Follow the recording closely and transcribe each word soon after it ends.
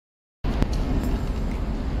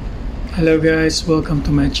Hello guys, welcome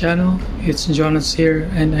to my channel. It's Jonas here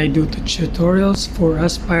and I do tutorials for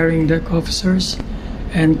aspiring deck officers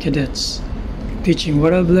and cadets, teaching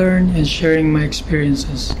what I've learned and sharing my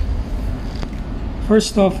experiences.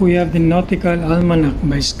 First off, we have the Nautical Almanac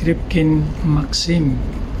by Scripkin Maxim.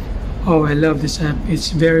 Oh, I love this app.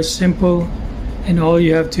 It's very simple and all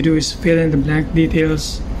you have to do is fill in the blank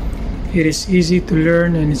details. It is easy to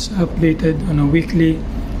learn and it's updated on a weekly,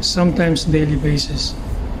 sometimes daily basis.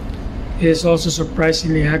 It is also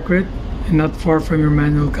surprisingly accurate and not far from your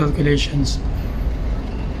manual calculations.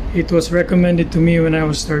 It was recommended to me when I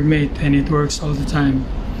was third mate and it works all the time.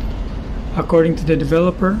 According to the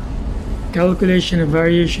developer, calculation and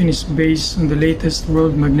variation is based on the latest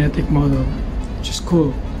world magnetic model, which is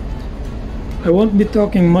cool. I won't be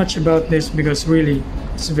talking much about this because really,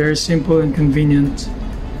 it's very simple and convenient.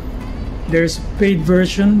 There is a paid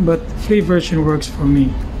version, but the free version works for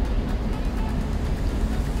me.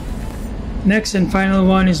 Next and final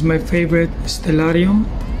one is my favorite, Stellarium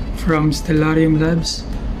from Stellarium Labs.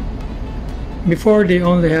 Before they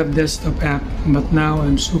only have desktop app, but now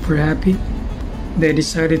I'm super happy they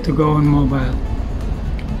decided to go on mobile.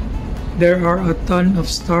 There are a ton of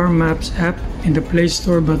star maps app in the Play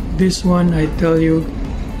Store, but this one I tell you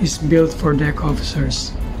is built for deck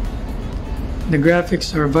officers. The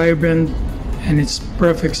graphics are vibrant and it's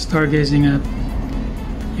perfect stargazing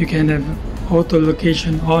app. You can have auto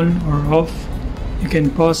location on or off. You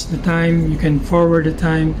can pause the time, you can forward the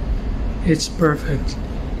time. It's perfect.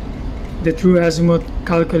 The true azimuth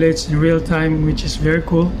calculates in real time, which is very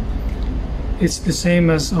cool. It's the same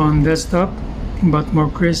as on desktop, but more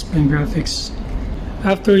crisp in graphics.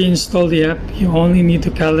 After you install the app, you only need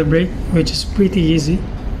to calibrate, which is pretty easy.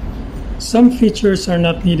 Some features are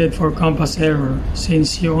not needed for compass error,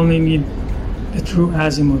 since you only need the true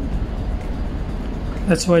azimuth.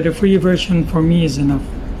 That's why the free version for me is enough.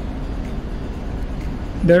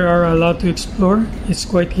 There are a lot to explore. It's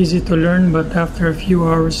quite easy to learn, but after a few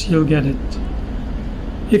hours you'll get it.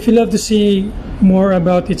 If you love to see more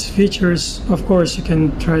about its features, of course you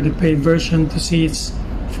can try the paid version to see its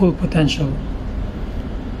full potential.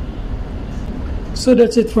 So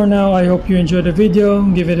that's it for now. I hope you enjoyed the video.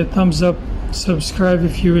 Give it a thumbs up, subscribe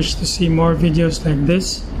if you wish to see more videos like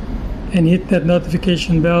this, and hit that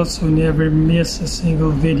notification bell so you never miss a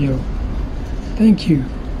single video. Thank you.